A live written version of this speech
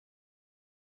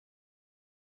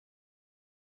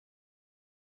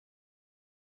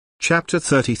Chapter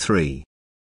 33.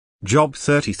 Job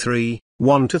 33,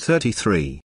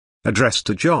 1-33. Addressed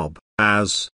to Job,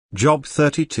 as, Job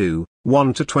 32,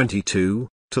 1-22,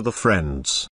 to the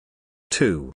friends.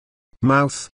 2.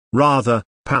 Mouth, rather,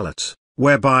 palate,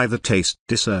 whereby the taste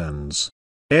discerns.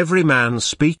 Every man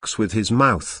speaks with his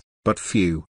mouth, but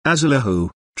few, as Elihu,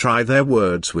 try their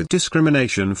words with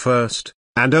discrimination first,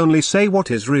 and only say what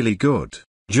is really good.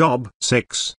 Job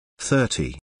 6,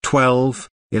 30, 12,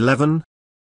 11.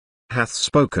 Hath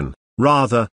spoken,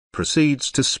 rather,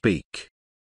 proceeds to speak.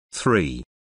 3.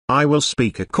 I will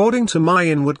speak according to my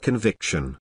inward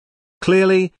conviction.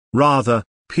 Clearly, rather,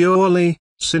 purely,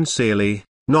 sincerely,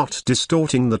 not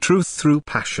distorting the truth through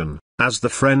passion, as the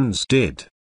friends did.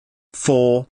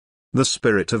 4. The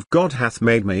Spirit of God hath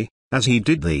made me, as he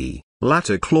did thee.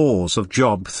 Latter clause of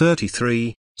Job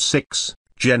 33, 6,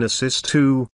 Genesis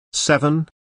 2, 7.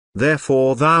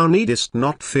 Therefore thou needest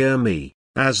not fear me,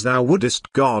 as thou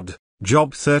wouldest God.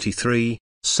 Job 33,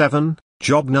 7,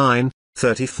 Job 9,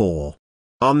 34.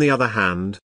 On the other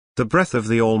hand, the breath of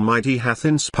the Almighty hath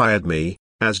inspired me,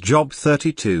 as Job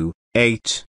 32,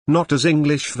 8, not as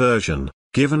English version,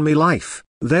 given me life,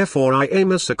 therefore I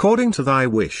amos according to thy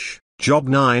wish. Job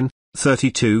 9,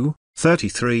 32,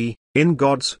 33, in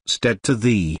God's stead to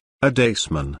thee, a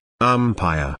daysman,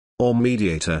 umpire, or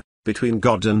mediator, between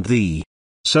God and thee.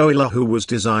 So Elihu was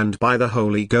designed by the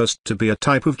Holy Ghost to be a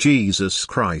type of Jesus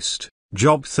Christ.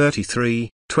 Job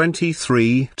 33,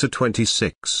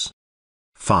 23-26.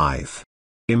 5.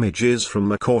 Images from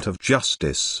the court of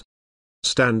justice.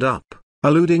 Stand up,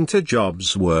 alluding to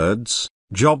Job's words,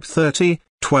 Job 30,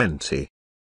 20.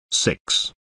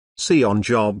 6. See on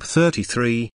Job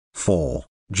 33, 4,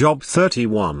 Job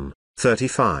 31,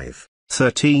 35,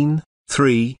 13,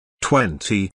 3,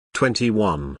 20,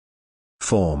 21.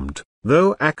 Formed,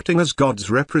 though acting as God's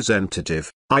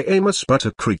representative, I amos but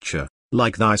a creature,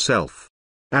 like thyself.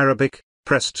 Arabic,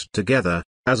 pressed together,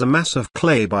 as a mass of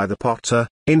clay by the potter,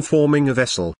 in forming a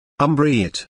vessel,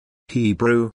 umbriate.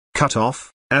 Hebrew, cut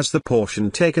off, as the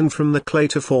portion taken from the clay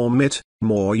to form it,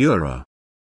 moira.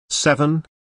 7.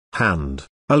 Hand,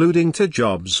 alluding to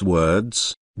Job's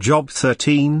words, Job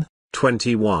 13,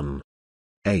 21.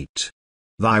 8.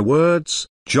 Thy words,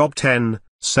 Job 10,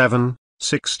 7,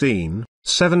 16,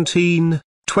 17,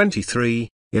 23,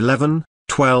 11,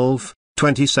 12,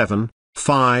 27,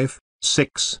 5,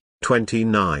 6,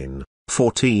 29,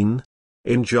 14.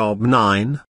 In Job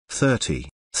 9, 30,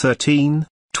 13,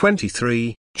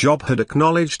 23, Job had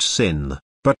acknowledged sin,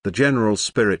 but the general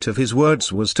spirit of his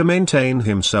words was to maintain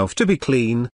himself to be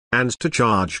clean, and to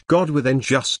charge God with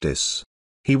injustice.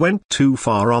 He went too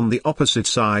far on the opposite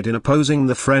side in opposing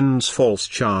the friends' false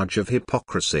charge of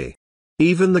hypocrisy.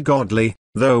 Even the godly,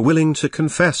 though willing to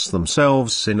confess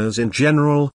themselves sinners in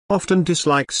general, often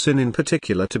dislike sin in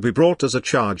particular to be brought as a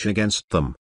charge against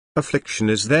them. Affliction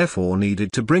is therefore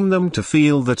needed to bring them to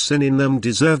feel that sin in them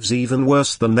deserves even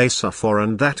worse than they suffer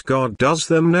and that God does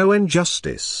them no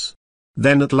injustice.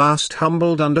 Then at last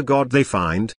humbled under God they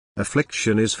find,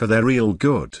 affliction is for their real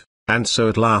good, and so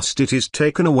at last it is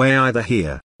taken away either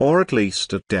here, or at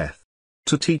least at death.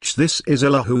 To teach this is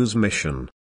Elihu's mission.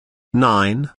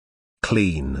 9.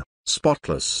 Clean,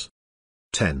 spotless.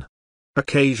 10.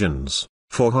 Occasions,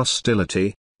 for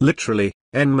hostility, literally,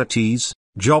 enmities,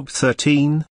 Job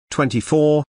 13,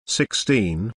 24,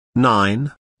 16,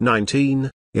 9,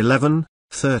 19, 11,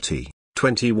 30,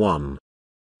 21.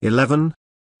 11.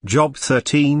 Job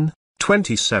 13,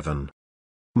 27.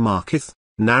 Marketh,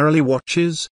 narrowly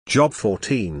watches, Job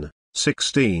 14,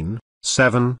 16,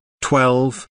 7,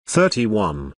 12,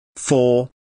 31, 4,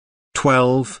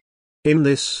 12. In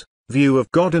this view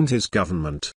of God and his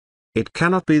government, it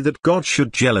cannot be that God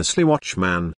should jealously watch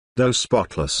man, though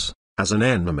spotless, as an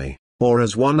enemy, or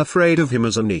as one afraid of him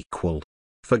as an equal.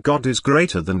 For God is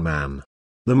greater than man.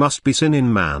 There must be sin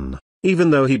in man,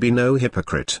 even though he be no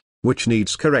hypocrite, which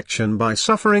needs correction by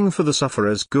suffering for the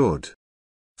sufferer's good.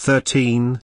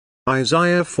 13.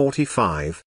 Isaiah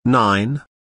 45, 9.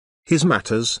 His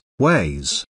matters,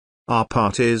 ways. Our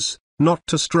part is, not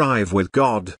to strive with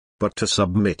God, but to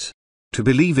submit. To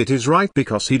believe it is right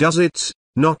because he does it,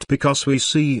 not because we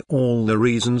see all the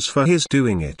reasons for his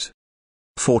doing it.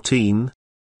 14.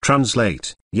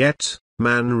 Translate, yet,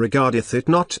 man regardeth it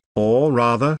not, or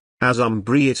rather, as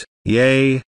umbriate,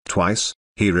 yea, twice,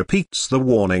 he repeats the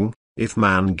warning, if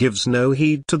man gives no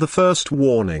heed to the first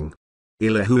warning.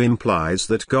 Elihu implies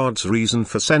that God's reason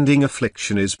for sending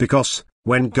affliction is because,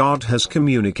 when God has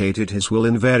communicated his will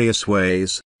in various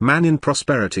ways, man in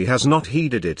prosperity has not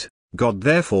heeded it. God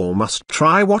therefore must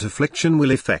try what affliction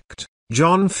will effect.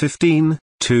 John 15,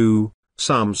 2,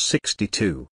 Psalm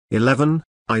 62, 11,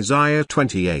 Isaiah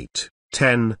 28,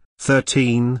 10,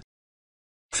 13.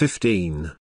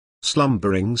 15.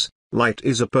 Slumberings, light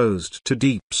is opposed to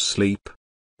deep sleep.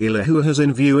 Elihu has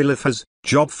in view Eliphaz,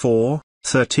 Job 4,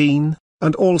 13,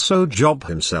 and also Job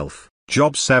himself,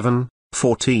 Job 7,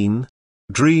 14.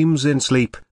 Dreams in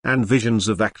sleep, and visions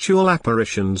of actual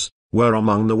apparitions, were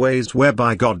among the ways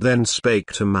whereby God then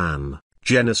spake to man.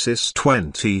 Genesis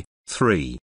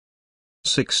 23.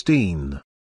 16.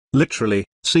 Literally,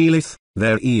 sealeth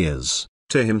their ears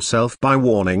to himself by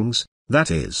warnings,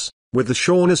 that is, with the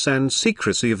sureness and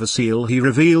secrecy of a seal he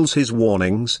reveals his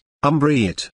warnings,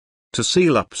 umbriet. To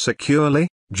seal up securely,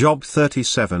 Job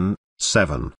 37,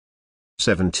 7.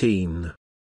 17.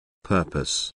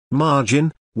 Purpose,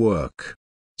 margin, work.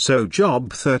 So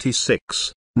Job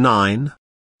 36, 9.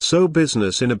 So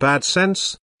business in a bad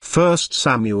sense, 1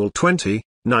 Samuel 20,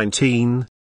 19.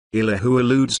 Elihu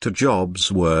alludes to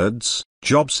Job's words,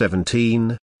 Job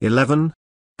 17, 11.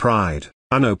 Pride,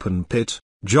 an open pit,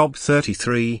 Job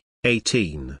 33,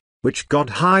 18, which God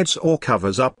hides or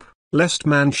covers up, lest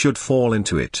man should fall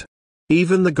into it.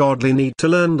 Even the godly need to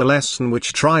learn the lesson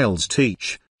which trials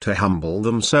teach, to humble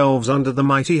themselves under the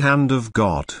mighty hand of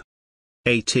God.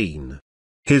 18.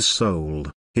 His soul,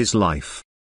 his life.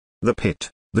 The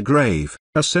pit, the grave,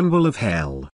 a symbol of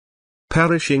hell.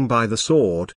 Perishing by the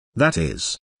sword, that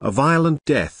is, a violent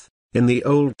death, in the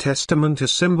Old Testament a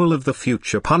symbol of the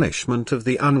future punishment of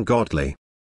the ungodly.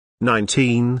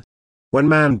 19. When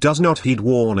man does not heed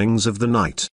warnings of the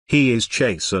night, he is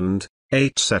chastened,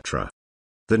 etc.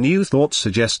 The new thought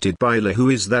suggested by Elihu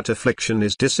is that affliction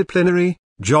is disciplinary,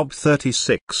 Job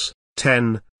 36,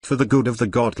 10, for the good of the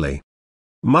godly.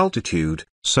 Multitude,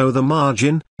 so the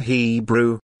margin,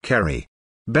 Hebrew, carry.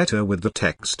 Better with the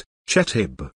text,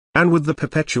 chetib, and with the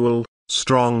perpetual,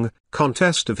 strong,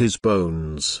 contest of his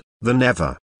bones, the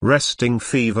never, resting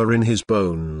fever in his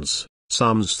bones,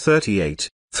 Psalms 38,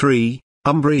 3,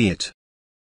 umbriet.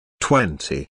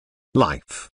 20.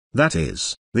 Life, that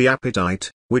is, the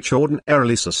appetite, which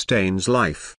ordinarily sustains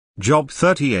life, Job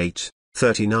 38,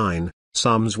 39,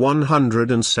 Psalms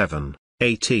 107,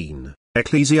 18,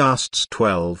 Ecclesiastes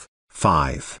 12,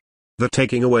 5. The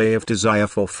taking away of desire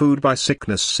for food by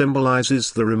sickness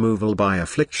symbolizes the removal by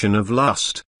affliction of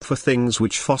lust for things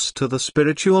which foster the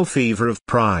spiritual fever of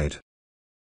pride.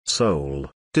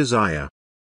 Soul, desire.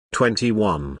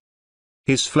 21.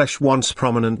 His flesh once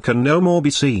prominent can no more be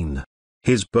seen.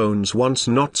 His bones once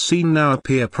not seen now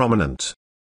appear prominent.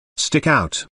 Stick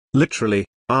out, literally,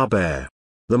 are bare.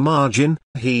 The margin,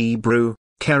 Hebrew,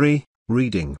 carry,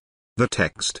 reading. The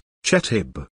text,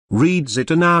 chetib, reads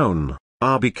it a noun,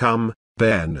 are become,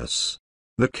 bareness.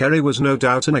 The carry was no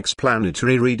doubt an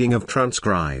explanatory reading of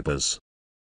transcribers.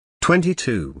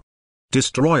 22.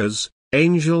 Destroyers,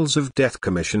 angels of death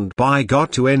commissioned by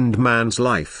God to end man's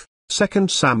life, 2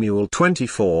 Samuel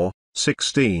 24,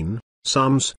 16,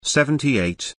 Psalms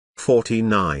 78,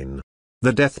 49.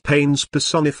 The death pains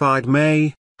personified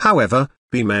may, however,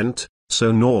 be meant,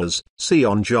 so nors, see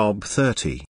on Job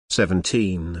 30,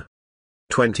 17.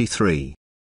 23.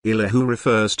 Elihu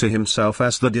refers to himself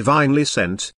as the divinely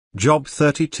sent, Job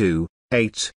 32,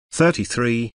 8,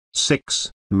 33,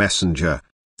 6, messenger,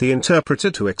 the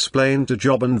interpreter to explain to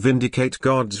Job and vindicate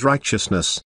God's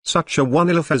righteousness. Such a one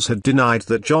Eliphaz had denied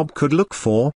that Job could look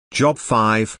for, Job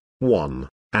 5, 1,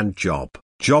 and Job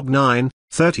 9,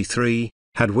 33,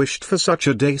 had wished for such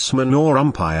a daysman or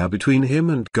umpire between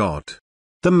him and God.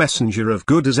 The messenger of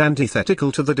good is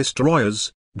antithetical to the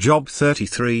destroyers, Job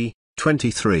 33,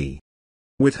 23.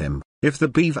 With him, if the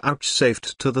be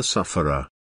vouchsafed to the sufferer.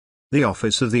 The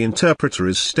office of the interpreter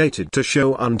is stated to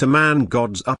show unto man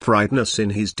God's uprightness in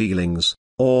his dealings,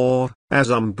 or, as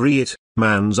umbriet,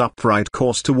 man's upright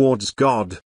course towards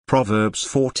God, Proverbs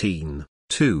 14,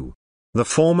 2. The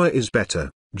former is better.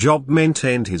 Job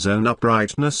maintained his own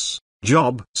uprightness,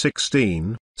 Job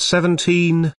 16,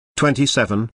 17,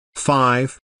 27,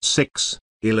 5, 6.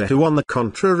 Elihu on the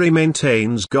contrary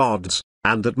maintains God's,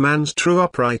 and that man's true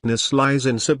uprightness lies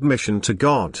in submission to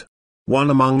God. One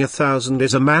among 1,000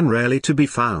 is a man rarely to be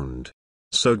found.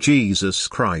 So Jesus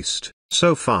Christ,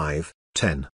 so 5,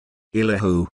 10.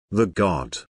 Elihu, the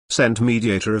God, sent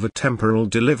mediator of a temporal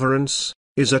deliverance,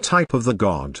 is a type of the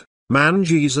God, man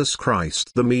Jesus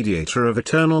Christ the mediator of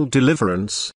eternal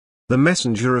deliverance, the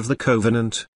messenger of the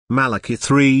covenant, Malachi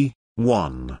 3,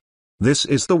 1. This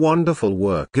is the wonderful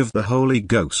work of the Holy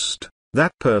Ghost,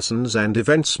 that persons and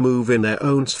events move in their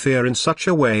own sphere in such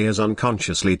a way as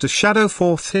unconsciously to shadow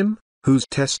forth him, whose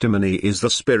testimony is the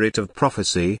spirit of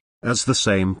prophecy, as the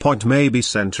same point may be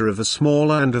center of a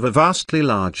smaller and of a vastly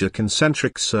larger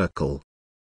concentric circle.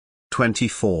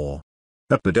 24.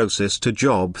 Apodosis to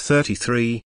Job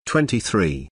 33,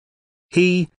 23.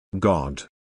 He, God,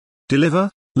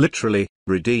 deliver, literally,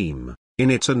 redeem,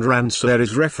 in it and ransom there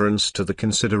is reference to the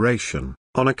consideration,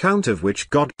 on account of which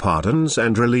God pardons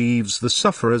and relieves the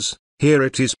sufferers. Here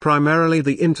it is primarily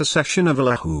the intercession of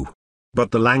Allahu.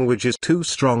 But the language is too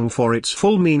strong for its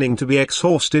full meaning to be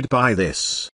exhausted by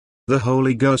this. The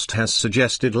Holy Ghost has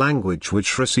suggested language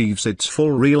which receives its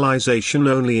full realization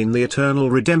only in the eternal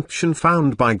redemption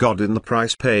found by God in the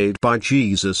price paid by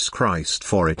Jesus Christ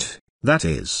for it, that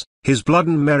is, His blood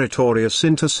and meritorious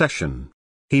intercession.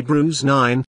 Hebrews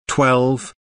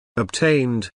 9:12.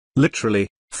 Obtained, literally,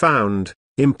 found,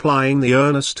 implying the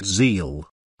earnest zeal,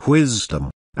 wisdom,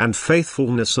 and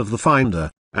faithfulness of the finder,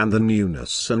 and the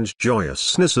newness and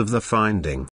joyousness of the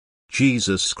finding.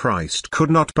 Jesus Christ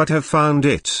could not but have found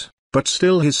it, but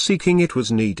still his seeking it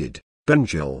was needed.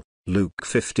 Benjil, Luke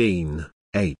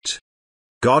 15:8.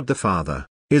 God the Father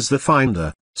is the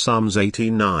finder, Psalms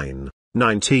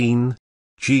 89:19.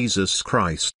 Jesus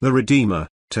Christ the Redeemer,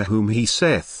 to whom he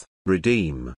saith,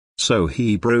 redeem, so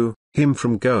Hebrew, him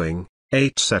from going,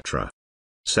 etc.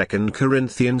 2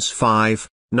 Corinthians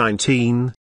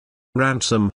 5:19.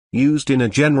 Ransom, used in a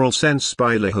general sense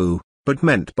by Allahu, but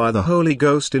meant by the Holy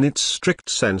Ghost in its strict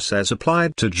sense as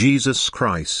applied to Jesus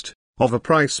Christ, of a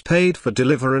price paid for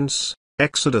deliverance,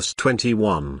 Exodus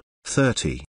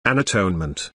 21:30, an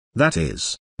atonement, that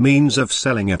is, means of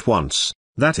selling at once,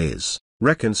 that is,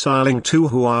 reconciling two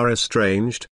who are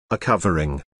estranged, a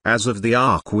covering, as of the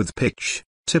ark with pitch,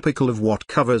 typical of what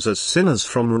covers us sinners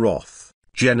from wrath,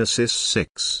 Genesis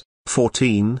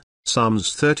 6:14,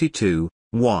 Psalms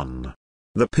 32:1.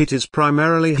 The pit is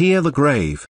primarily here the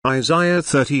grave, Isaiah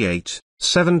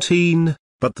 38:17,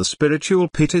 but the spiritual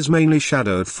pit is mainly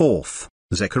shadowed forth,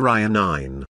 Zechariah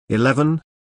 9:11.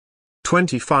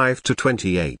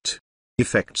 25-28.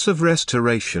 Effects of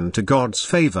restoration to God's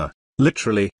favor,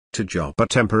 literally, to Job a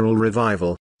temporal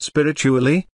revival,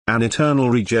 spiritually, an eternal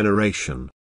regeneration.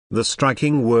 The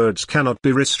striking words cannot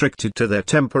be restricted to their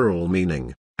temporal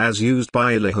meaning, as used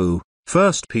by Allahu,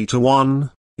 1 Peter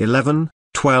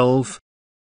 1:11-12.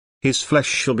 His flesh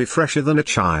shall be fresher than a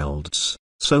child's,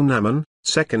 so Naaman,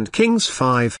 2 Kings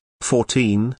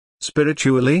 5:14,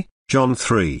 spiritually, John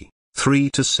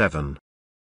 3:3-7.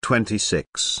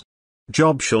 26.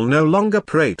 Job shall no longer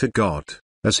pray to God,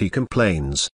 as he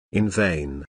complains, in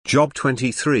vain, Job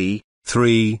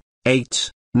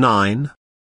 23:3-8-9.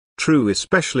 True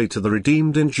especially to the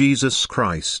redeemed in Jesus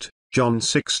Christ, John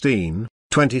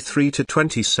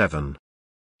 16:23-27.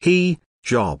 He,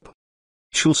 Job,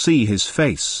 shall see his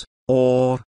face,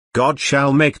 or, God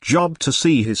shall make Job to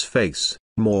see his face,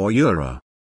 Moira.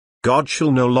 God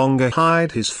shall no longer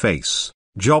hide his face,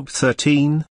 Job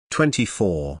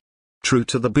 13:24. True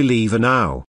to the believer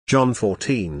now, John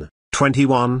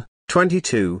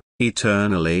 14:21-22,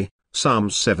 eternally,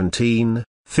 Psalms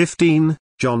 17:15,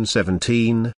 John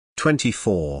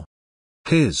 17:24.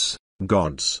 His,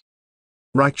 God's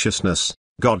righteousness,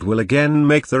 God will again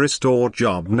make the restored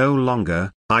Job no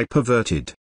longer,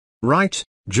 perverted. Right,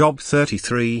 Job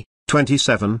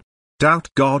 33:27. Doubt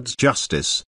God's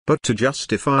justice, but to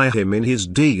justify him in his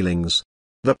dealings.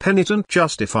 The penitent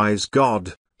justifies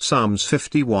God, Psalms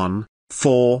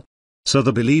 51:4. So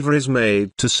the believer is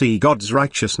made to see God's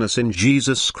righteousness in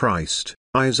Jesus Christ,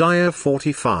 Isaiah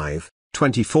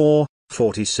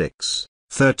 45:24-46,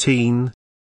 13.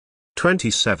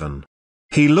 27.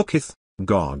 He looketh,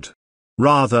 God.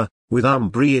 Rather, with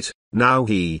umbriet, now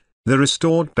he, the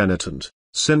restored penitent,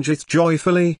 singeth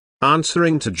joyfully,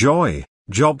 answering to joy,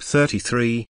 Job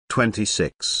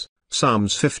 33:26,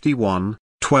 Psalms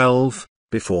 51:12,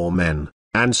 before men,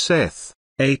 and saith,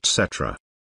 etc.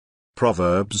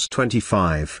 Proverbs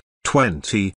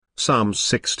 25:20, Psalms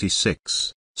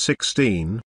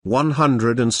 66:16,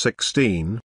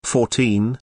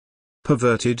 116:14.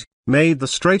 Perverted, made the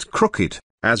straight crooked,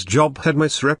 as Job had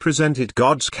misrepresented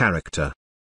God's character.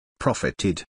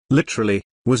 Profited, literally,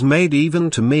 was made even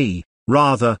to me,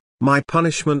 rather, my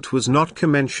punishment was not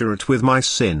commensurate with my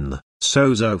sin,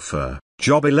 so Zophar,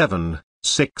 Job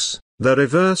 11:6, the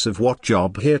reverse of what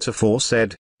Job heretofore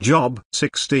said, Job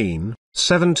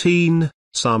 16:17,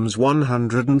 Psalms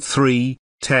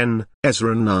 103:10,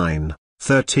 Ezra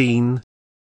 9:13.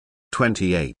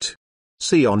 28.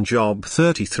 See on Job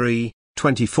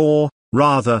 33:24,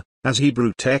 rather, as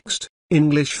Hebrew text,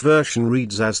 English version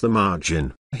reads as the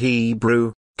margin,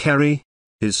 Hebrew, Keri,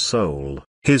 his soul,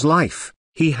 his life,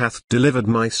 he hath delivered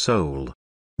my soul.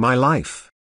 My life.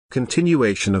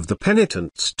 Continuation of the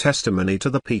penitent's testimony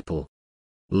to the people.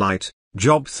 Light,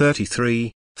 Job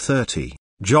 33:30,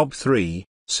 Job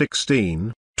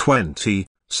 3:16-20,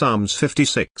 Psalms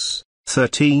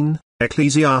 56:13,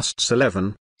 Ecclesiastes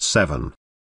 11:7.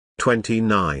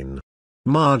 29.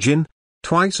 Margin,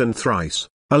 twice and thrice,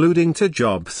 alluding to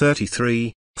job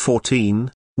 33,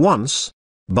 14, once,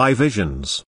 by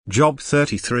visions, job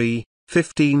 33,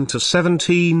 15 to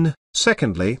 17,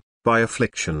 secondly, by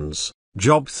afflictions,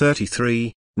 job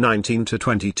 33, 19 to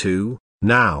 22,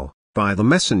 now, by the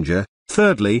messenger,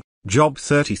 thirdly, job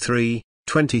 33,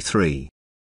 23.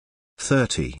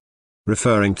 30.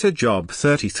 Referring to job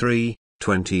 33,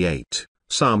 28,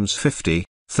 Psalms 50,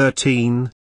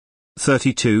 13.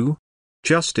 32.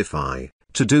 Justify,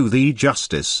 to do thee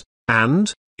justice,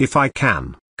 and, if I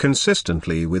can,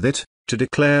 consistently with it, to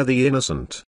declare thee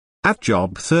innocent. At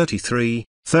job 33,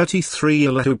 33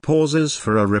 Elihu pauses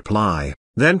for a reply,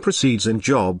 then proceeds in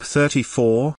job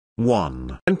 34,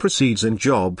 1. And proceeds in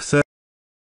job 34.